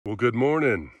Well, good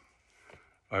morning.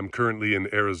 I'm currently in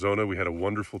Arizona. We had a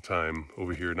wonderful time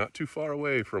over here, not too far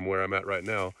away from where I'm at right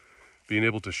now, being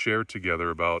able to share together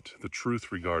about the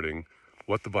truth regarding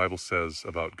what the Bible says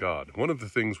about God. One of the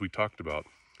things we talked about,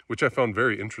 which I found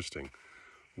very interesting,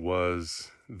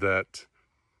 was that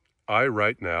I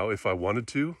right now, if I wanted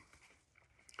to,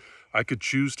 I could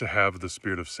choose to have the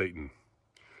spirit of Satan.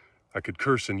 I could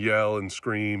curse and yell and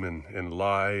scream and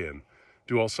lie and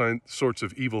do all sorts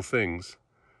of evil things.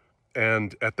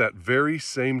 And at that very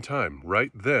same time,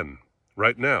 right then,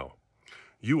 right now,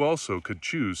 you also could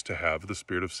choose to have the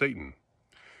spirit of Satan.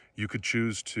 You could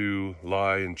choose to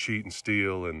lie and cheat and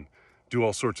steal and do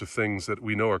all sorts of things that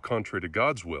we know are contrary to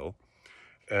God's will.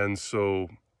 And so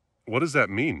what does that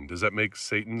mean? Does that make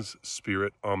Satan's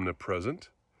spirit omnipresent?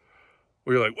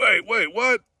 Well, you're like, wait,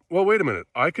 what? Well, wait a minute.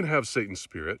 I can have Satan's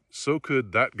spirit. So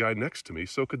could that guy next to me.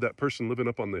 So could that person living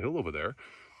up on the hill over there.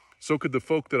 So could the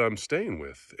folk that I'm staying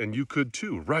with, and you could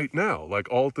too, right now, like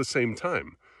all at the same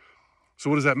time. So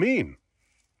what does that mean?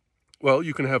 Well,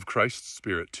 you can have Christ's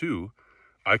spirit too.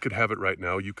 I could have it right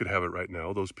now. You could have it right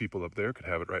now. Those people up there could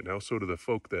have it right now. So do the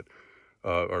folk that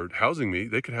are housing me.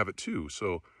 They could have it too.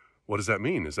 So what does that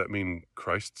mean? Does that mean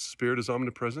Christ's spirit is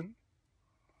omnipresent?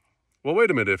 Well,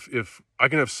 wait a minute. If I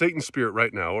can have Satan's spirit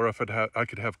right now, or if I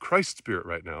could have Christ's spirit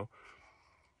right now,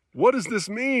 what does this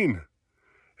mean?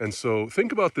 And so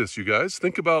think about this, you guys.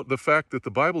 Think about the fact that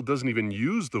the Bible doesn't even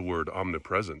use the word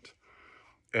omnipresent.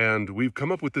 And we've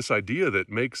come up with this idea that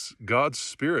makes God's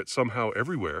spirit somehow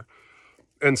everywhere,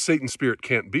 and Satan's spirit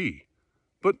can't be.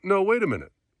 But no, wait a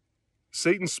minute.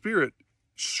 Satan's spirit,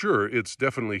 sure, it's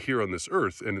definitely here on this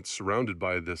earth, and it's surrounded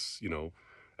by this,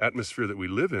 atmosphere that we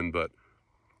live in, but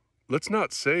let's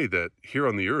not say that here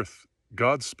on the earth,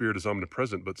 God's spirit is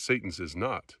omnipresent, but Satan's is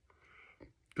not.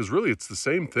 Because really, it's the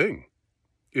same thing.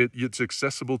 It's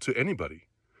accessible to anybody.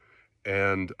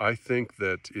 And I think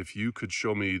that if you could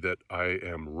show me that I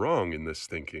am wrong in this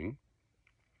thinking,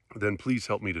 then please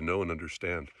help me to know and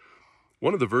understand.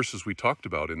 One of the verses we talked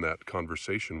about in that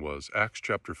conversation was Acts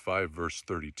chapter 5, verse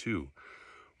 32,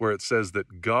 where it says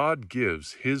that God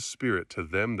gives his spirit to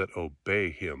them that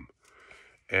obey him.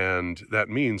 And that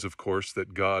means, of course,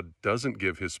 that God doesn't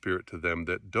give his spirit to them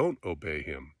that don't obey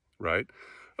him, right?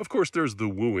 Of course, there's the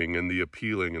wooing and the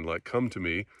appealing and like, come to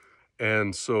me.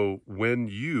 And so when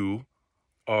you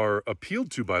are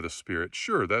appealed to by the Spirit,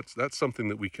 sure, that's something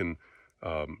that we can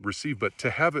receive. But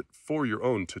to have it for your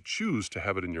own, to choose to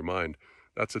have it in your mind,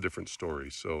 that's a different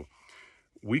story. So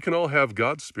we can all have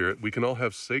God's Spirit. We can all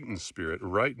have Satan's Spirit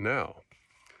right now.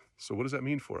 So what does that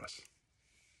mean for us?